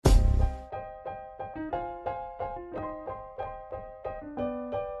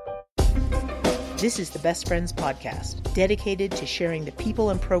This is the Best Friends Podcast, dedicated to sharing the people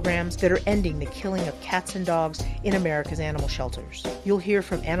and programs that are ending the killing of cats and dogs in America's animal shelters. You'll hear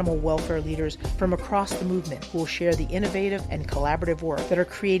from animal welfare leaders from across the movement who will share the innovative and collaborative work that are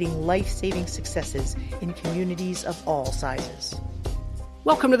creating life-saving successes in communities of all sizes.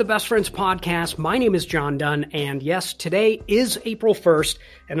 Welcome to the Best Friends Podcast. My name is John Dunn, and yes, today is April 1st,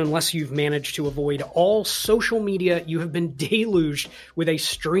 and unless you've managed to avoid all social media, you have been deluged with a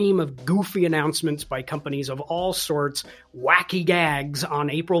stream of goofy announcements by companies of all sorts, wacky gags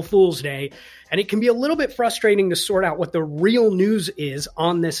on April Fool's Day, and it can be a little bit frustrating to sort out what the real news is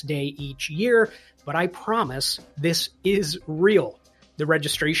on this day each year, but I promise this is real. The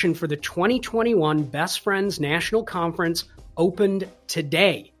registration for the 2021 Best Friends National Conference opened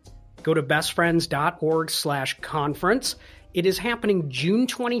today. Go to bestfriends.org/conference. It is happening June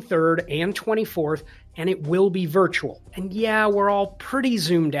 23rd and 24th, and it will be virtual. And yeah, we're all pretty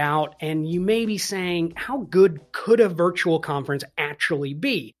zoomed out, and you may be saying, how good could a virtual conference actually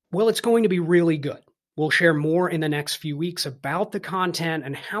be? Well, it's going to be really good. We'll share more in the next few weeks about the content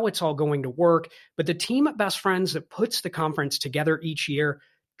and how it's all going to work, but the team at Best Friends that puts the conference together each year,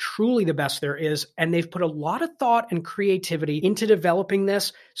 truly the best there is, and they've put a lot of thought and creativity into developing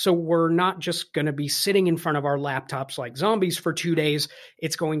this, so we're not just going to be sitting in front of our laptops like zombies for 2 days.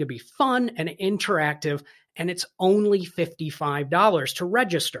 It's going to be fun and interactive, and it's only $55 to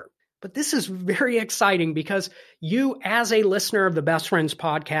register. But this is very exciting because you, as a listener of the Best Friends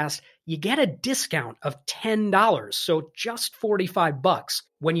Podcast, you get a discount of $10, so just $45.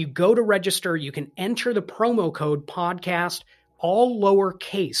 When you go to register, you can enter the promo code podcast, all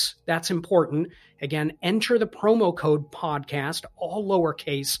lowercase. That's important. Again, enter the promo code podcast, all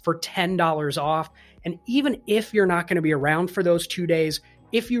lowercase, for $10 off. And even if you're not going to be around for those 2 days,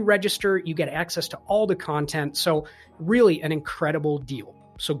 if you register, you get access to all the content. So really an incredible deal.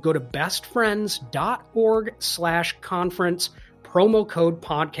 So go to bestfriends.org/conference, promo code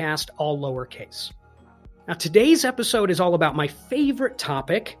podcast, all lowercase. Now, today's episode is all about my favorite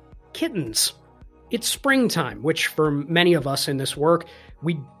topic, kittens. It's springtime, which for many of us in this work,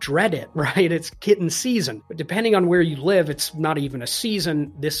 we dread it, right? It's kitten season. But depending on where you live, it's not even a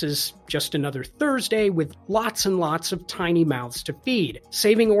season. This is just another Thursday with lots and lots of tiny mouths to feed.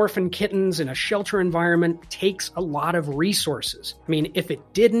 Saving orphan kittens in a shelter environment takes a lot of resources. I mean, if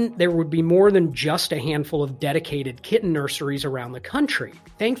it didn't, there would be more than just a handful of dedicated kitten nurseries around the country.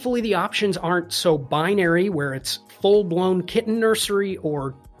 Thankfully, the options aren't so binary where it's full-blown kitten nursery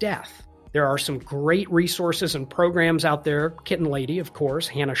or death. There are some great resources and programs out there. Kitten Lady, of course,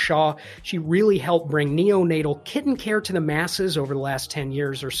 Hannah Shaw, she really helped bring neonatal kitten care to the masses over the last 10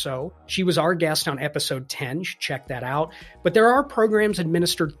 years or so. She was our guest on episode 10. You should check that out. But there are programs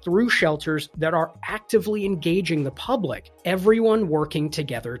administered through shelters that are actively engaging the public, everyone working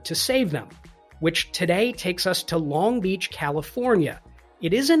together to save them, which today takes us to Long Beach, California.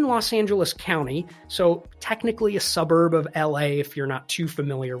 It is in Los Angeles County, so technically a suburb of LA if you're not too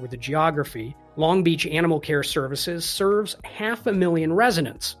familiar with the geography. Long Beach Animal Care Services serves 500,000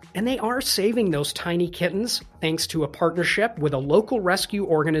 residents, and they are saving those tiny kittens thanks to a partnership with a local rescue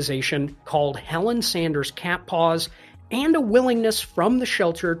organization called Helen Sanders CatPAWS and a willingness from the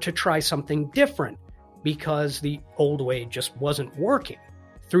shelter to try something different because the old way just wasn't working.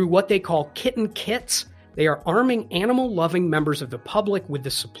 Through what they call kitten kits, they are arming animal-loving members of the public with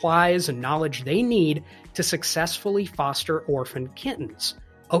the supplies and knowledge they need to successfully foster orphan kittens.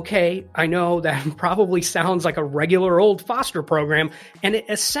 Okay, I know that probably sounds like a regular old foster program, and it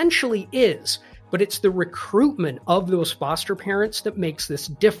essentially is, but it's the recruitment of those foster parents that makes this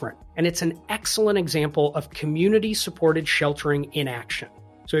different, and it's an excellent example of community-supported sheltering in action.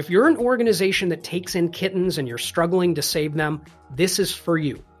 So if you're an organization that takes in kittens and you're struggling to save them, this is for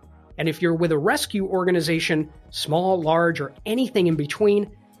you. And if you're with a rescue organization, small, large, or anything in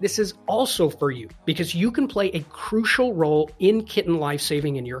between, this is also for you because you can play a crucial role in kitten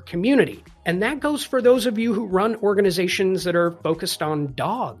life-saving in your community. And that goes for those of you who run organizations that are focused on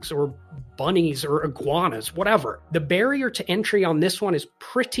dogs or bunnies or iguanas, whatever. The barrier to entry on this one is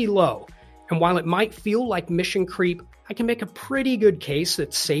pretty low. And while it might feel like mission creep, I can make a pretty good case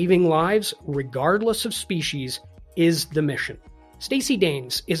that saving lives, regardless of species, is the mission. Staycee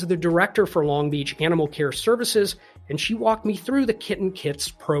Dains is the director for Long Beach Animal Care Services, and she walked me through the Kitten Kits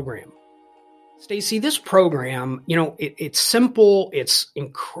program. Staycee, this program, it's simple, it's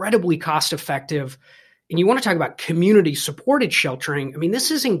incredibly cost-effective, and you want to talk about community-supported sheltering. I mean, this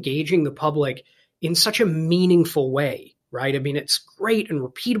is engaging the public in such a meaningful way, right? I mean, it's great and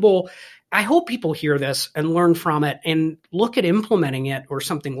repeatable, I hope people hear this and learn from it and look at implementing it or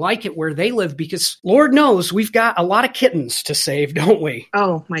something like it where they live, because Lord knows we've got a lot of kittens to save, don't we?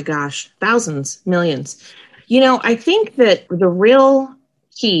 Oh my gosh, thousands, millions. I think that the real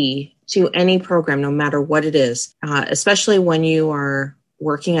key to any program, no matter what it is, especially when you are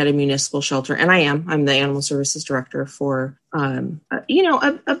working at a municipal shelter, and I'm the animal services director for,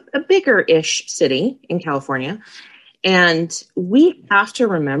 a bigger-ish city in California. And we have to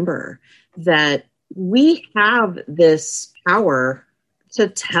remember that we have this power to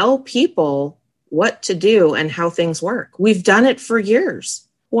tell people what to do and how things work. We've done it for years.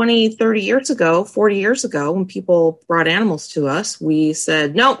 20, 30 years ago, 40 years ago, when people brought animals to us, we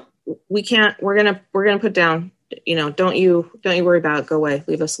said, no, we can't, we're going to put down, don't you worry about it. Go away,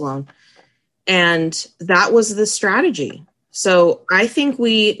 leave us alone. And that was the strategy. So I think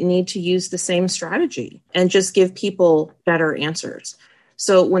we need to use the same strategy and just give people better answers.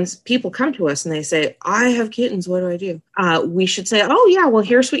 So when people come to us and they say, I have kittens, what do I do? We should say, oh yeah, well,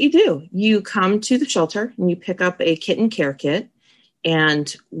 here's what you do. You come to the shelter and you pick up a kitten care kit,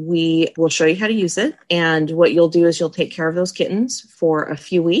 and we will show you how to use it. And what you'll do is you'll take care of those kittens for a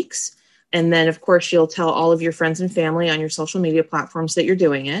few weeks. And then of course, you'll tell all of your friends and family on your social media platforms that you're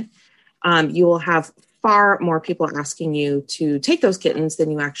doing it. You will have far more people asking you to take those kittens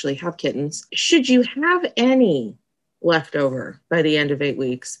than you actually have kittens. Should you have any left over by the end of 8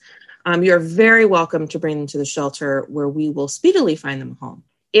 weeks, you're very welcome to bring them to the shelter, where we will speedily find them a home.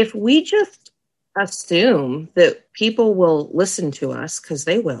 If we just assume that people will listen to us, because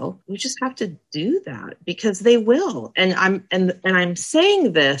they will, we just have to do that because they will. And I'm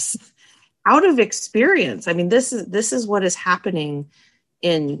saying this out of experience. I mean, this is what is happening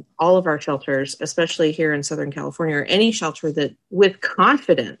in all of our shelters, especially here in Southern California, or any shelter that with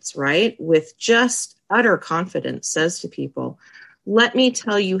confidence, right? With just utter confidence says to people, let me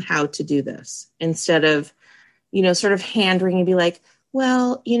tell you how to do this, instead of, sort of hand-wringing and be like,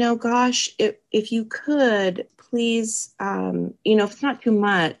 well, gosh, if you could please, if it's not too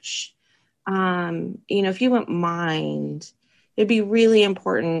much, if you wouldn't mind, it'd be really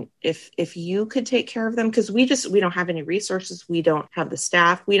important if you could take care of them, because we don't have any resources. We don't have the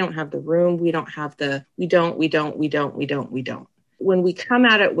staff. We don't have the room. We don't. When we come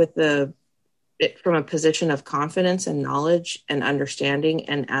at it from a position of confidence and knowledge and understanding,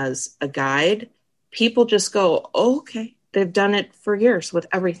 and as a guide, people just go, oh, okay. They've done it for years with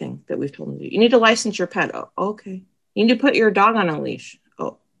everything that we've told them to do. You need to license your pet. Oh, okay. You need to put your dog on a leash.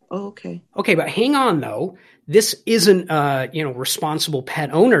 Oh, okay. Okay, but hang on though. This isn't a, responsible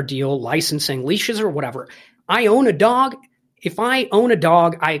pet owner deal, licensing leashes or whatever. I own a dog. If I own a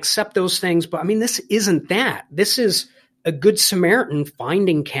dog, I accept those things. But I mean, this isn't that. This is a good Samaritan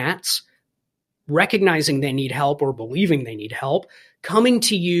finding cats, recognizing they need help or believing they need help, coming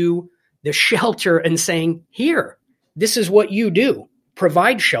to you, the shelter, and saying, here, this is what you do.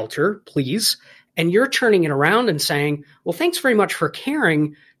 Provide shelter, please. And you're turning it around and saying, well, thanks very much for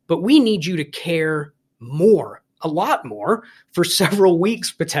caring, but we need you to care more, a lot more, for several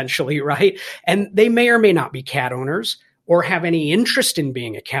weeks potentially, right? And they may or may not be cat owners or have any interest in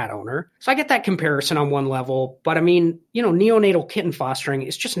being a cat owner. So I get that comparison on one level, but I mean, neonatal kitten fostering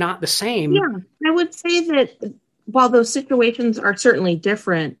is just not the same. Yeah, I would say that while those situations are certainly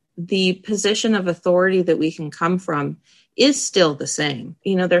different, the position of authority that we can come from is still the same.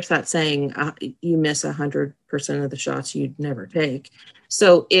 There's that saying, you miss 100% of the shots you'd never take.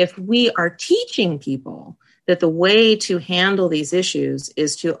 So if we are teaching people that the way to handle these issues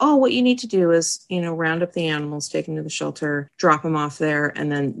is to, what you need to do is, round up the animals, take them to the shelter, drop them off there,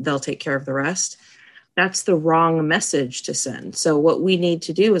 and then they'll take care of the rest. That's the wrong message to send. So what we need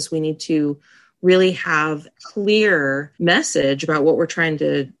to do is we need to really have clear message about what we're trying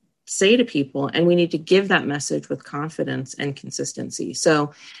to say to people, and we need to give that message with confidence and consistency.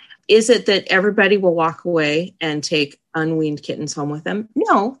 So is it that everybody will walk away and take unweaned kittens home with them?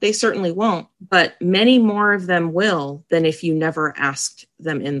 No, they certainly won't, but many more of them will than if you never asked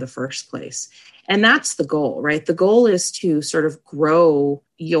them in the first place. And that's the goal, right? The goal is to sort of grow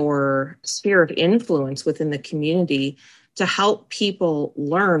your sphere of influence within the community to help people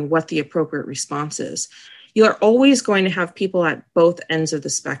learn what the appropriate response is. You're always going to have people at both ends of the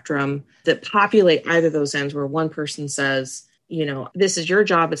spectrum that populate either of those ends, where one person says, this is your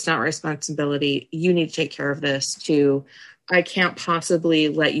job, it's not my responsibility, you need to take care of this, to, I can't possibly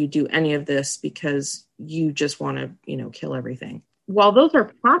let you do any of this because you just want to, kill everything. While those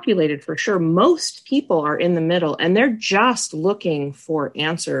are populated for sure, most people are in the middle and they're just looking for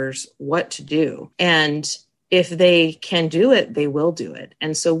answers, what to do. And if they can do it, they will do it.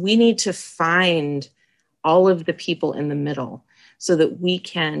 And so we need to find all of the people in the middle so that we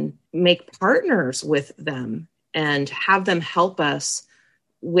can make partners with them and have them help us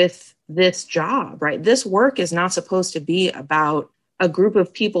with this job, right? This work is not supposed to be about a group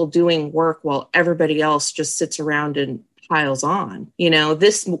of people doing work while everybody else just sits around and piles on.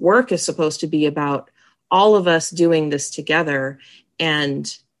 This work is supposed to be about all of us doing this together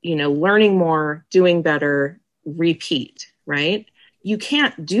and, learning more, doing better, repeat, right? You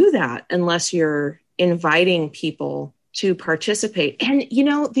can't do that unless you're inviting people to participate. And,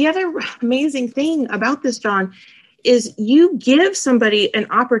 the other amazing thing about this, John, is you give somebody an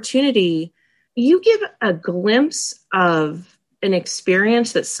opportunity, you give a glimpse of an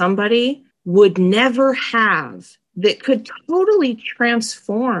experience that somebody would never have that could totally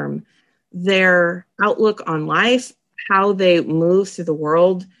transform their outlook on life, how they move through the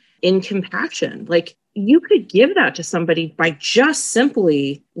world in compassion. Like, you could give that to somebody by just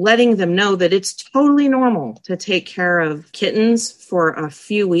simply letting them know that it's totally normal to take care of kittens for a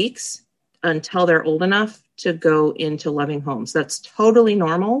few weeks until they're old enough to go into loving homes. That's totally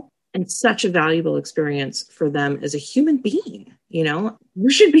normal and such a valuable experience for them as a human being.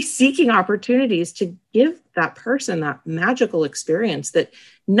 We should be seeking opportunities to give that person that magical experience that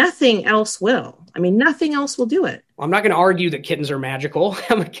nothing else will. I mean, nothing else will do it. I'm not going to argue that kittens are magical.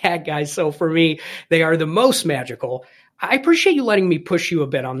 I'm a cat guy, so for me, they are the most magical. I appreciate you letting me push you a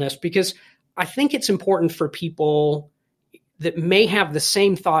bit on this, because I think it's important for people that may have the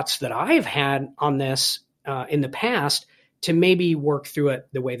same thoughts that I've had on this in the past to maybe work through it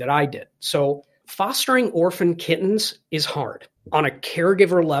the way that I did. So fostering orphan kittens is hard. On a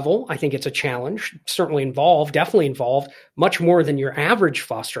caregiver level, I think it's a challenge, definitely involved, much more than your average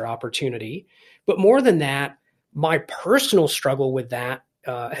foster opportunity. But more than that, my personal struggle with that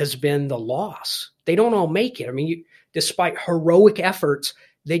has been the loss. They don't all make it. I mean, despite heroic efforts,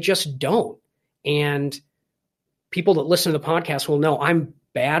 they just don't. And people that listen to the podcast will know I'm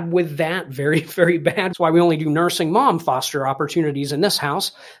bad with that, very, very bad. That's why we only do nursing mom foster opportunities in this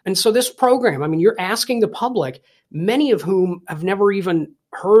house. And so this program, I mean, you're asking the public, many of whom have never even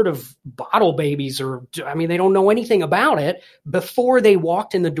heard of bottle babies they don't know anything about it before they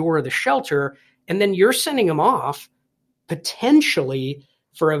walked in the door of the shelter. And then you're sending them off potentially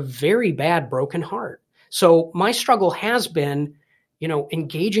for a very bad broken heart. So my struggle has been,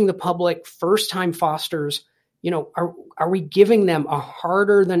 engaging the public, first-time fosters. Are we giving them a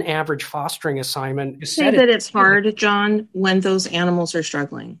harder than average fostering assignment? You say that it's hard, John, when those animals are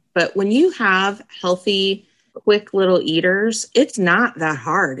struggling. But when you have healthy, quick little eaters, it's not that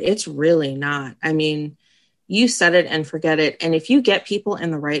hard. It's really not. I mean, you set it and forget it. And if you get people in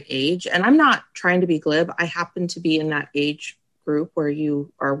the right age, and I'm not trying to be glib, I happen to be in that age group where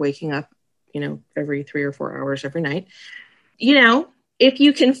you are waking up, every 3 or 4 hours every night. If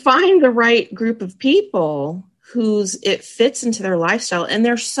you can find the right group of people it fits into their lifestyle, and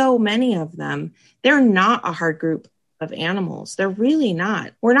there's so many of them, they're not a hard group of animals. They're really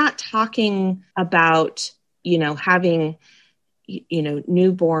not. We're not talking about, having,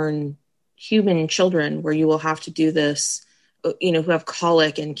 newborn human children where you will have to do this, who have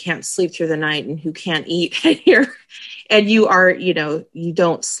colic and can't sleep through the night and who can't eat and you are, you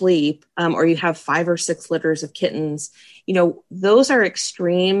don't sleep, or you have 5 or 6 litters of kittens. Those are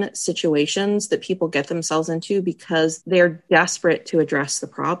extreme situations that people get themselves into because they're desperate to address the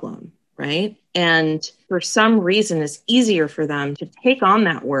problem, right? And for some reason, it's easier for them to take on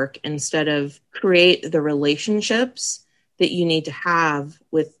that work instead of create the relationships that you need to have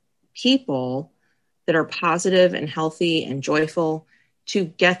with people that are positive and healthy and joyful to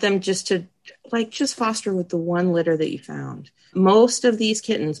get them just foster with the one litter that you found. Most of these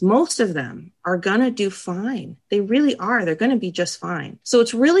kittens, most of them are going to do fine. They really are. They're going to be just fine. So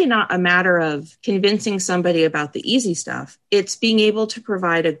it's really not a matter of convincing somebody about the easy stuff. It's being able to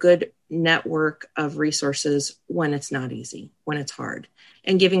provide a good network of resources when it's not easy, when it's hard,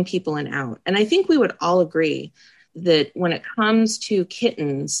 and giving people an out. And I think we would all agree that when it comes to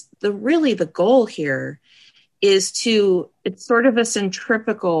kittens, the goal here is it's sort of a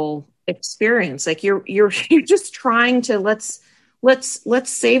centripetal experience. Like you're just trying to let's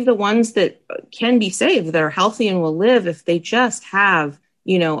save the ones that can be saved, that are healthy and will live if they just have,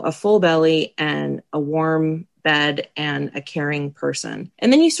 a full belly and a warm bed and a caring person.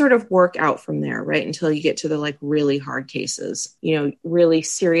 And then you sort of work out from there, right? Until you get to the really hard cases, really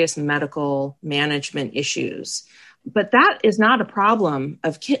serious medical management issues. But that is not a problem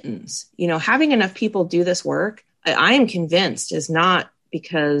of kittens. Having enough people do this work, I am convinced, is not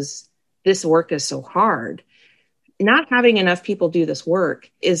because this work is so hard. Not having enough people do this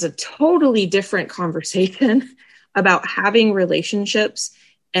work is a totally different conversation about having relationships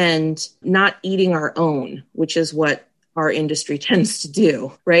and not eating our own, which is what our industry tends to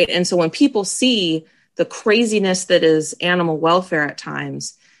do, right? And so when people see the craziness that is animal welfare at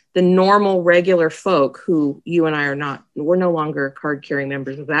times, the normal, regular folk who you and I are not, we're no longer card-carrying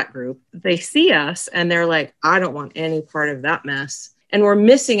members of that group. They see us and they're like, I don't want any part of that mess. And we're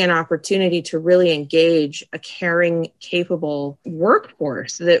missing an opportunity to really engage a caring, capable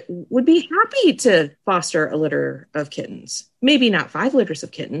workforce that would be happy to foster a litter of kittens. Maybe not 5 litters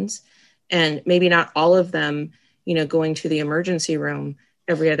of kittens, and maybe not all of them, going to the emergency room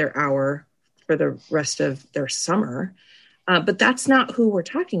every other hour for the rest of their summer. But that's not who we're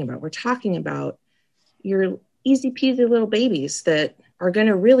talking about. We're talking about your easy peasy little babies that are going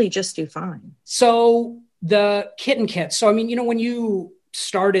to really just do fine. So the kitten kits. So, when you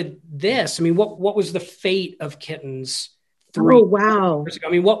started this, what was the fate of kittens 3 years ago?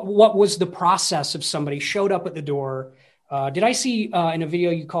 What was the process of somebody showed up at the door? Did I see in a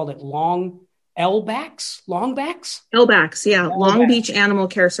video you called it Longbacks? LBACS, yeah. Long Beach Animal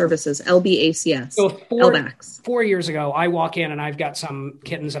Care Services, LBACS. So LBACS. 4 years ago, I walk in and I've got some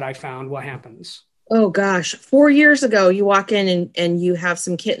kittens that I found. What happens? Oh gosh, 4 years ago, you walk in and you have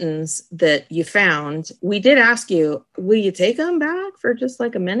some kittens that you found. We did ask you, will you take them back for just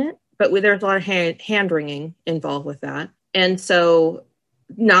like a minute? But there's a lot of hand wringing involved with that. And so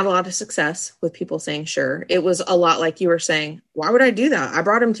not a lot of success with people saying, sure. It was a lot like you were saying, why would I do that? I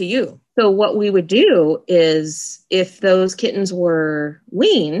brought them to you. So what we would do is if those kittens were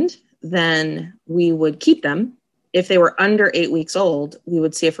weaned, then we would keep them. If they were under 8 weeks old, we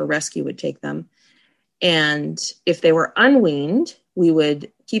would see if a rescue would take them. And if they were unweaned, we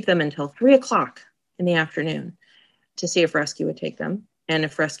would keep them until 3:00 in the afternoon to see if rescue would take them. And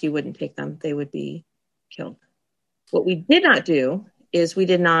if rescue wouldn't take them, they would be killed. What we did not do is we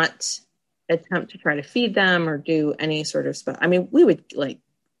did not attempt to try to feed them or do any sort of stuff. We would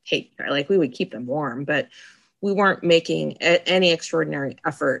we would keep them warm, but we weren't making any extraordinary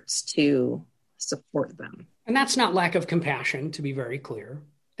efforts to support them. And that's not lack of compassion, to be very clear.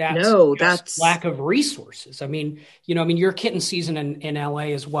 That's lack of resources. Your kitten season in LA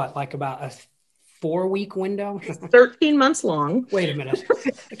is what, like about a 4-week window? 13 months long. Wait a minute.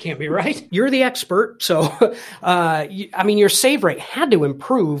 That can't be right. You're the expert. So, your save rate had to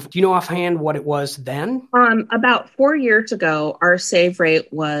improve. Do you know offhand what it was then? About 4 years ago, our save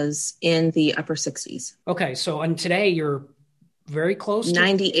rate was in the upper 60s. Okay. So, and today you're very close to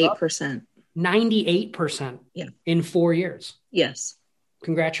 98%. 98%. Yeah. In 4 years. Yes.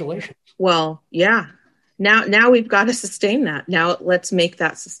 Congratulations. Well, yeah. Now we've got to sustain that. Now let's make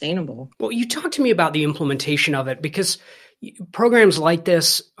that sustainable. Well, you talked to me about the implementation of it because programs like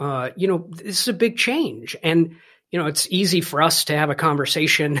this, this is a big change. And, it's easy for us to have a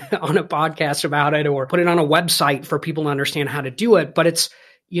conversation on a podcast about it or put it on a website for people to understand how to do it. But it's,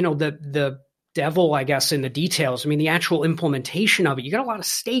 the devil, I guess, in the details. the actual implementation of it, you got a lot of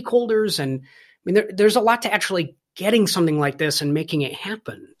stakeholders and there's a lot to actually getting something like this and making it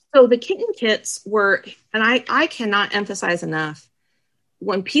happen. So the kitten kits were, and I cannot emphasize enough,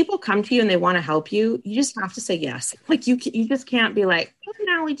 when people come to you and they want to help you, you just have to say yes. Like you just can't be like, oh,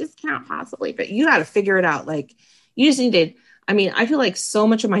 no, we just can't possibly, but you got to figure it out. Like you just need to, I feel like so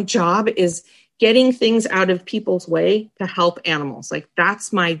much of my job is getting things out of people's way to help animals. Like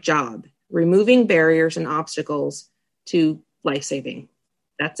that's my job, removing barriers and obstacles to life-saving.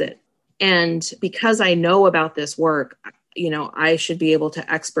 That's it. And because I know about this work, I should be able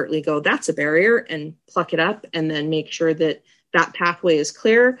to expertly go, that's a barrier, and pluck it up and then make sure that that pathway is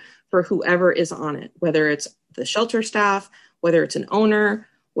clear for whoever is on it, whether it's the shelter staff, whether it's an owner,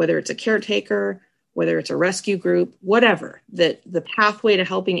 whether it's a caretaker, whether it's a rescue group, whatever, that the pathway to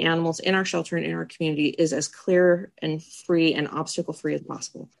helping animals in our shelter and in our community is as clear and free and obstacle-free as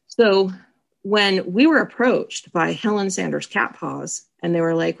possible. So when we were approached by Helen Sanders CatPAWS, and they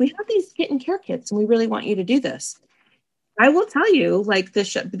were like, we have these kitten care kits and we really want you to do this. I will tell you, like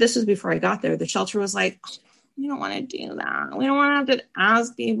this was before I got there, the shelter was like, we don't want to do that. We don't want to have to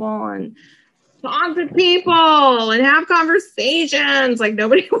ask people and talk to people and have conversations. Like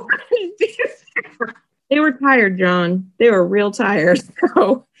nobody wanted to do that. They were tired, John. They were real tired.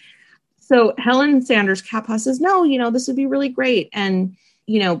 So Helen Sanders CatPAWS says, no, this would be really great. And,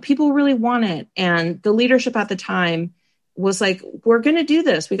 people really want it. And the leadership at the time was like, we're going to do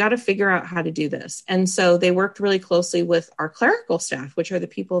this. We got to figure out how to do this. And so they worked really closely with our clerical staff, which are the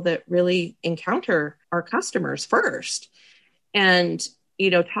people that really encounter our customers first, and,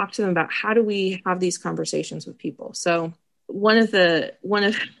 talk to them about how do we have these conversations with people. So this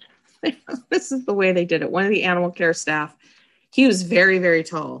is the way they did it. One of the animal care staff He was very, very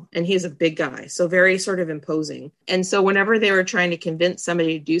tall, and he's a big guy, so very sort of imposing. And so whenever they were trying to convince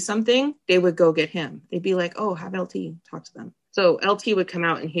somebody to do something, they would go get him. They'd be like, oh, have LT talk to them. So LT would come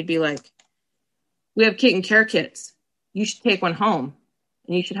out and he'd be like, we have kitten care kits. You should take one home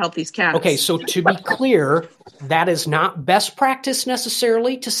and you should help these cats. Okay, so to be clear, that is not best practice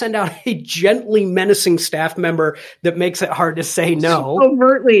necessarily to send out a gently menacing staff member that makes it hard to say no.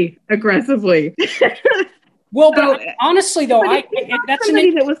 Overtly, aggressively. Well, but honestly, though, that's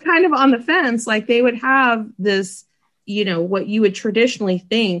somebody that was kind of on the fence. Like they would have this, what you would traditionally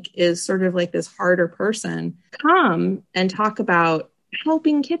think is sort of like this harder person come and talk about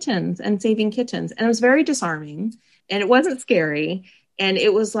helping kittens and saving kittens. And it was very disarming and it wasn't scary. And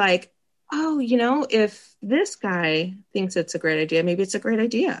it was like, oh, if this guy thinks it's a great idea, maybe it's a great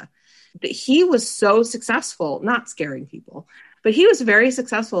idea. But he was so successful, not scaring people, but he was very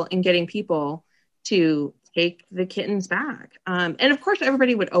successful in getting people to take the kittens back. And of course,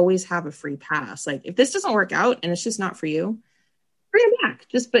 everybody would always have a free pass. Like if this doesn't work out and it's just not for you, bring them back.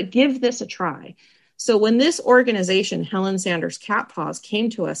 But give this a try. So when this organization, Helen Sanders CatPAWS, came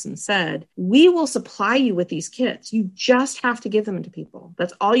to us and said, we will supply you with these kits. You just have to give them to people.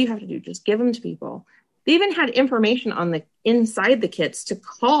 That's all you have to do. Just give them to people. They even had information on the inside the kits to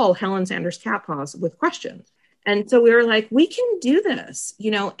call Helen Sanders CatPAWS with questions. And so we were like, we can do this,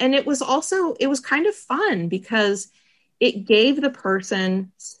 and it was kind of fun because it gave the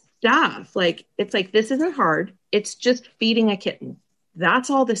person stuff. Like, it's like, this isn't hard. It's just feeding a kitten.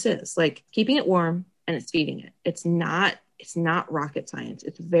 That's all this is, like keeping it warm and it's feeding it. It's not rocket science.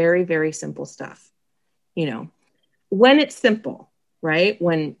 It's very, very simple stuff, when it's simple, right?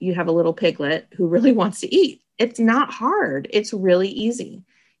 When you have a little piglet who really wants to eat, it's not hard. It's really easy.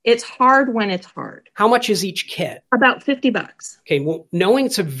 It's hard when it's hard. How much is each kit? About $50. Okay, well, knowing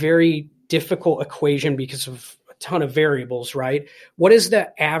it's a very difficult equation because of a ton of variables, right? What is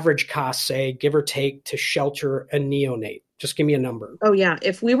the average cost, say, give or take, to shelter a neonate? Just give me a number. Oh, yeah.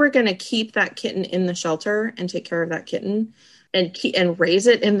 If we were going to keep that kitten in the shelter and take care of that kitten and raise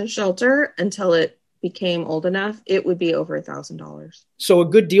it in the shelter until it became old enough, it would be over $1,000. So a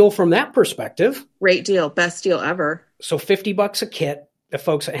good deal from that perspective. Great deal. Best deal ever. So $50 a kit. The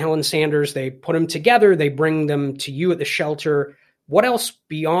folks at Helen Sanders, they put them together. They bring them to you at the shelter. What else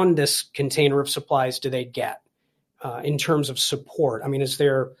beyond this container of supplies do they get in terms of support? I mean, is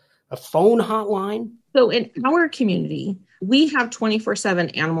there a phone hotline? So in our community, we have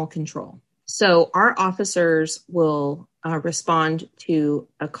 24/7 animal control. So our officers will respond to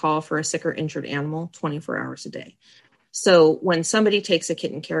a call for a sick or injured animal 24 hours a day. So when somebody takes a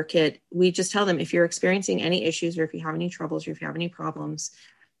kitten care kit, we just tell them, if you're experiencing any issues or if you have any troubles or if you have any problems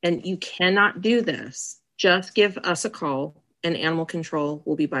and you cannot do this, just give us a call and animal control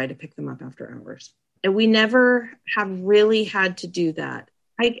will be by to pick them up after hours. And we never have really had to do that.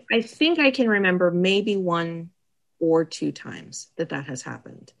 I think I can remember maybe 1 or 2 times that has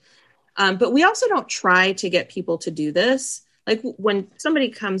happened. But we also don't try to get people to do this. Like when somebody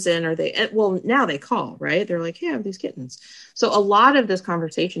comes in now they call, right? They're like, hey, I have these kittens. So a lot of this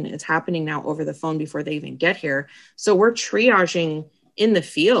conversation is happening now over the phone before they even get here. So we're triaging in the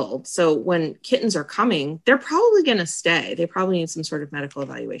field. So when kittens are coming, they're probably going to stay. They probably need some sort of medical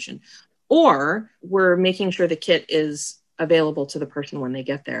evaluation, or we're making sure the kit is available to the person when they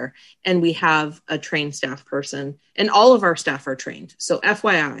get there. And we have a trained staff person, and all of our staff are trained. So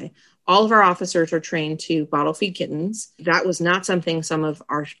FYI, all of our officers are trained to bottle feed kittens. That was not something some of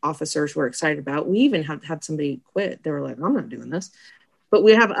our officers were excited about. We even had somebody quit. They were like, I'm not doing this. But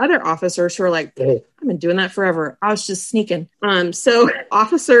we have other officers who are like, I've been doing that forever. I was just sneaking. So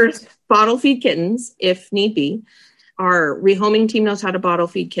officers bottle feed kittens if need be. Our rehoming team knows how to bottle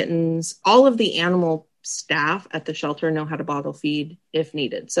feed kittens. All of the animal staff at the shelter know how to bottle feed if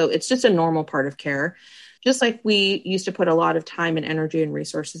needed. So it's just a normal part of care. Just like we used to put a lot of time and energy and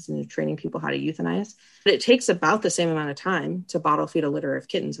resources into training people how to euthanize, but it takes about the same amount of time to bottle feed a litter of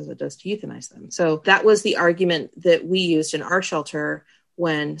kittens as it does to euthanize them. So that was the argument that we used in our shelter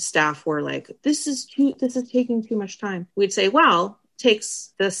when staff were like, this is taking too much time. We'd say, well, it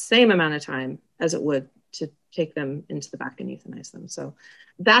takes the same amount of time as it would to take them into the back and euthanize them. So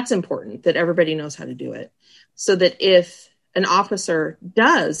that's important that everybody knows how to do it, so that if an officer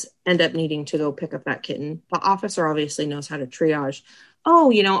does end up needing to go pick up that kitten, the officer obviously knows how to triage.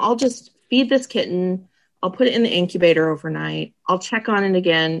 Oh, I'll just feed this kitten. I'll put it in the incubator overnight. I'll check on it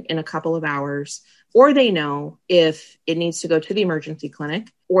again in a couple of hours. Or they know if it needs to go to the emergency clinic,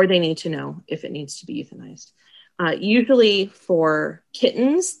 or they need to know if it needs to be euthanized. Usually for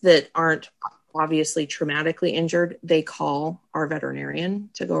kittens that aren't obviously traumatically injured, they call our veterinarian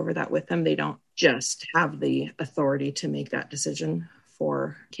to go over that with them. They don't just have the authority to make that decision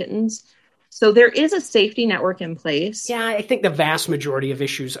for kittens. So there is a safety network in place. Yeah, I think the vast majority of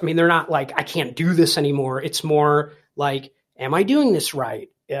issues, I mean, they're not like, I can't do this anymore. It's more like, am I doing this right?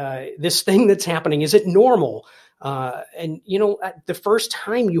 This thing that's happening, is it normal? And, the first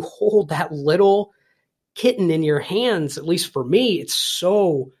time you hold that little kitten in your hands, at least for me, it's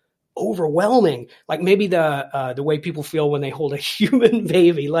so overwhelming. Like maybe the way people feel when they hold a human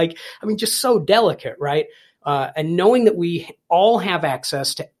baby, just so delicate, right? And knowing that we all have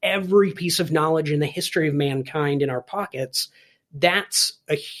access to every piece of knowledge in the history of mankind in our pockets, that's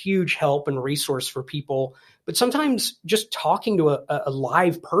a huge help and resource for people. But sometimes just talking to a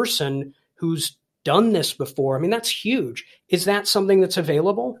live person who's done this before, that's huge. Is that something that's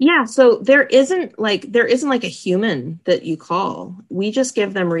available? Yeah. So there isn't like a human that you call. We just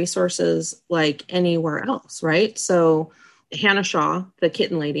give them resources like anywhere else, right? So Hannah Shaw, the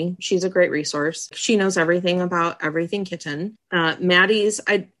kitten lady, she's a great resource. She knows everything about everything kitten. Maddie's,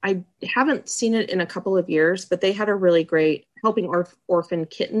 I haven't seen it in a couple of years, but they had a really great Helping Orphan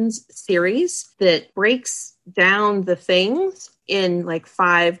Kittens series that breaks down the things in like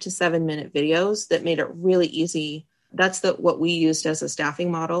 5 to 7 minute videos that made it really easy. That's what we used as a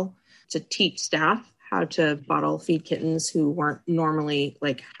staffing model to teach staff how to bottle feed kittens who weren't normally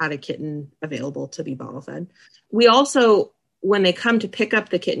had a kitten available to be bottle fed. We also, when they come to pick up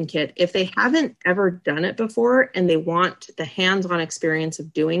the kitten kit, if they haven't ever done it before and they want the hands-on experience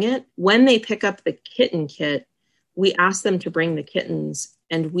of doing it, when they pick up the kitten kit, we ask them to bring the kittens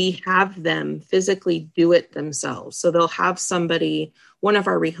and we have them physically do it themselves. So they'll have somebody, one of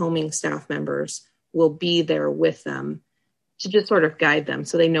our rehoming staff members will be there with them to just sort of guide them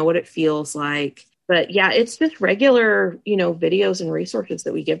so they know what it feels like. But yeah, it's just regular, videos and resources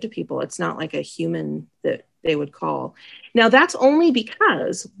that we give to people. It's not like a human that they would call. Now, that's only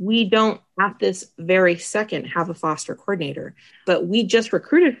because we don't at this very second have a foster coordinator, but we just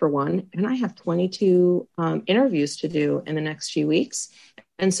recruited for one, and I have 22 interviews to do in the next few weeks.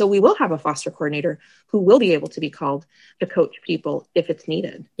 And so we will have a foster coordinator who will be able to be called to coach people if it's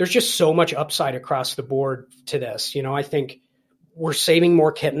needed. There's just so much upside across the board to this. I think we're saving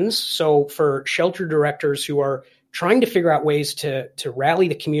more kittens. So for shelter directors who are trying to figure out ways to rally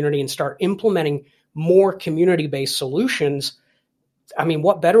the community and start implementing more community-based solutions,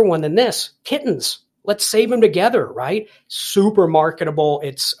 what better one than this? Kittens. Let's save them together, right? Super marketable.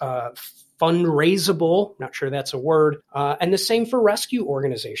 It's fundraisable. Not sure that's a word. And the same for rescue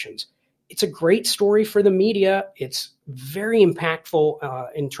organizations. It's a great story for the media. It's very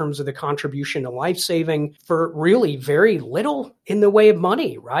impactful in terms of the contribution to life-saving for really very little in the way of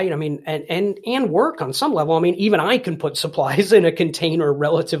money, right? And work on some level. Even I can put supplies in a container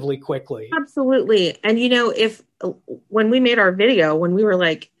relatively quickly. Absolutely. And when we made our video, when we were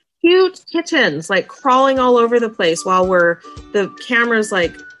like cute kittens, crawling all over the place while the camera's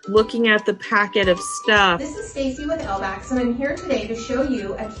looking at the packet of stuff. This is Stacey with LVAX, and I'm here today to show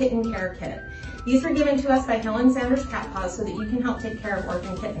you a kitten care kit. These were given to us by Helen Sanders CatPAWS so that you can help take care of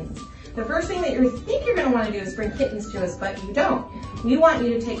orphan kittens. The first thing that you think you're going to want to do is bring kittens to us, but you don't. We want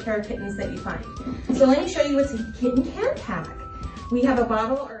you to take care of kittens that you find. So let me show you what's a kitten care pack. We have a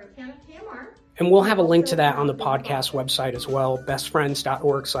bottle or a can of KMR. And we'll have a link to that on the podcast website as well,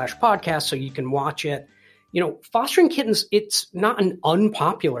 bestfriends.org/podcast, so you can watch it. Fostering kittens, it's not an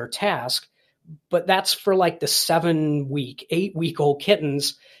unpopular task, but that's for the 7-week, 8-week-old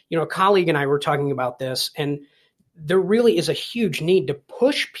kittens. A colleague and I were talking about this, and there really is a huge need to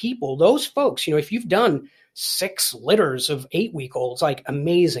push people, those folks, if you've done 6 litters of 8-week-olds,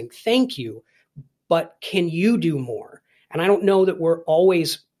 amazing, thank you. But can you do more? And I don't know that we're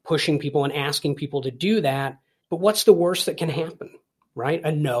always pushing people and asking people to do that, but what's the worst that can happen, right?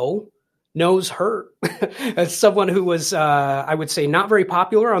 A no. No's hurt. As someone who was, I would say, not very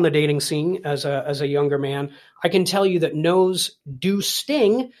popular on the dating scene as a younger man, I can tell you that no's do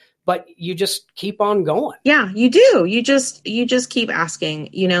sting, but you just keep on going. Yeah, you do. You just keep asking,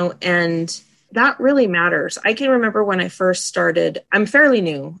 and that really matters. I can remember when I first started, I'm fairly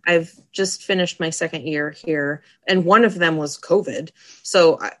new. I've just finished my 2nd year here, and one of them was COVID.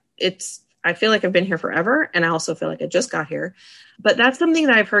 So I feel like I've been here forever, and I also feel like I just got here. But that's something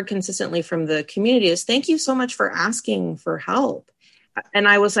that I've heard consistently from the community is, thank you so much for asking for help. And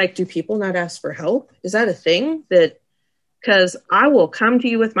I was like, do people not ask for help? Is that a thing? Because I will come to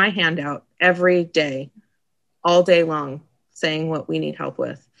you with my hand out every day, all day long, saying what we need help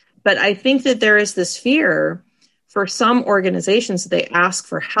with. But I think that there is this fear for some organizations that they ask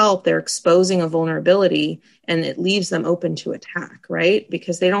for help, they're exposing a vulnerability and it leaves them open to attack, right?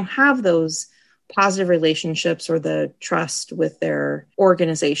 Because they don't have those positive relationships or the trust with their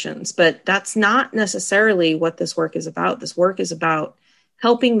organizations. But that's not necessarily what this work is about. This work is about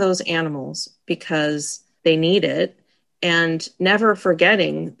helping those animals because they need it, and never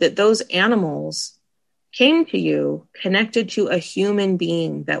forgetting that those animals came to you connected to a human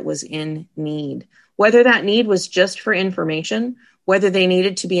being that was in need. Whether that need was just for information, whether they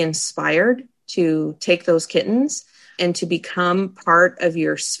needed to be inspired to take those kittens and to become part of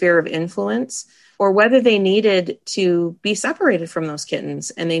your sphere of influence, or whether they needed to be separated from those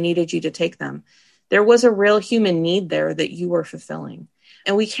kittens and they needed you to take them. There was a real human need there that you were fulfilling.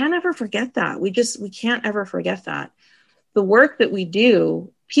 And we can't ever forget that. We can't ever forget that. The work that we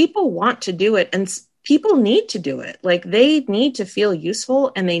do, people want to do it, and people need to do it. Like, they need to feel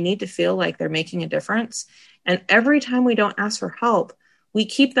useful and they need to feel like they're making a difference. And every time we don't ask for help, we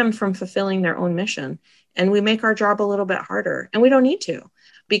keep them from fulfilling their own mission, and we make our job a little bit harder, and we don't need to.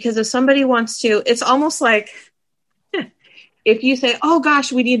 Because if somebody wants to, it's almost like if you say, oh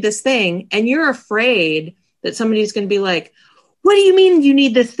gosh, we need this thing, and you're afraid that somebody's going to be like, what do you mean you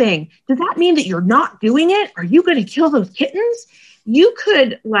need this thing? Does that mean that you're not doing it? Are you going to kill those kittens? You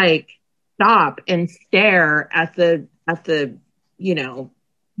could like stop and stare at the, you know,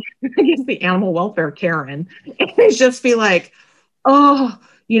 I guess the animal welfare Karen, and just be like, oh,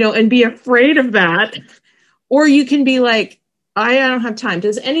 you know, and be afraid of that. Or you can be like, I don't have time.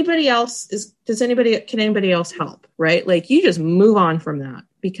 Can anybody else help? Right? Like, you just move on from that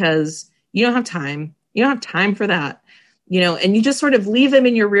because you don't have time. You don't have time for that, you know, and you just sort of leave them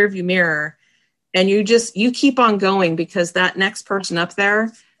in your rearview mirror, and you keep on going, because that next person up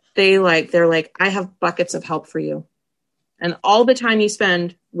there, they're like, I have buckets of help for you. And all the time you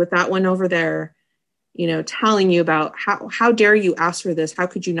spend with that one over there, you know, telling you about how dare you ask for this? How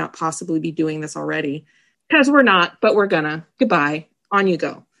could you not possibly be doing this already? Because we're not, but we're gonna. Goodbye. On you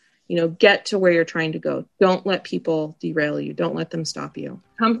go. You know, get to where you're trying to go. Don't let people derail you. Don't let them stop you.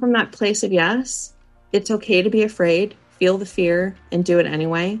 Come from that place of yes. It's okay to be afraid. Feel the fear and do it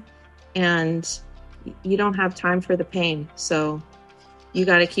anyway. And you don't have time for the pain. So you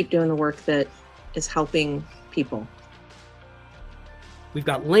got to keep doing the work that is helping people. We've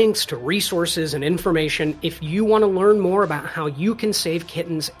got links to resources and information if you want to learn more about how you can save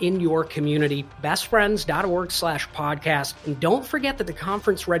kittens in your community. bestfriends.org/podcast. And don't forget that the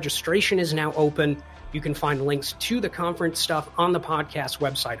conference registration is now open. You can find links to the conference stuff on the podcast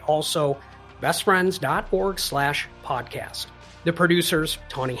website. Also, bestfriends.org/podcast. The producers,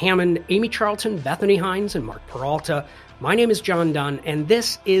 Tawny Hammond, Amy Charlton, Bethany Hines, and Mark Peralta. My name is John Dunn, and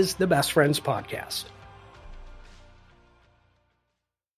this is the Best Friends Podcast.